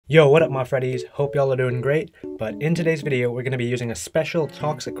Yo, what up my Freddies? Hope y'all are doing great, but in today's video we're going to be using a special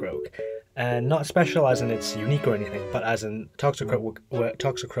Toxicroak. And not special as in it's unique or anything, but as in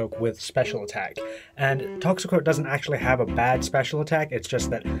Toxicroak with special attack. And Toxicroak doesn't actually have a bad special attack, it's just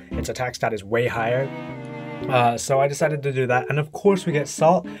that its attack stat is way higher. So I decided to do that, and of course we get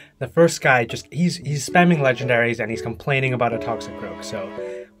Salt. The first guy he's spamming legendaries and he's complaining about a Toxicroak, so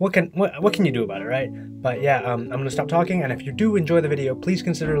what can you do about it, right? But yeah, I'm gonna stop talking, and if you do enjoy the video, please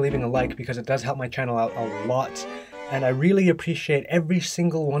consider leaving a like because it does help my channel out a lot. And I really appreciate every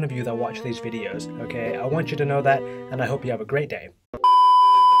single one of you that watch these videos, okay? I want you to know that, and I hope you have a great day.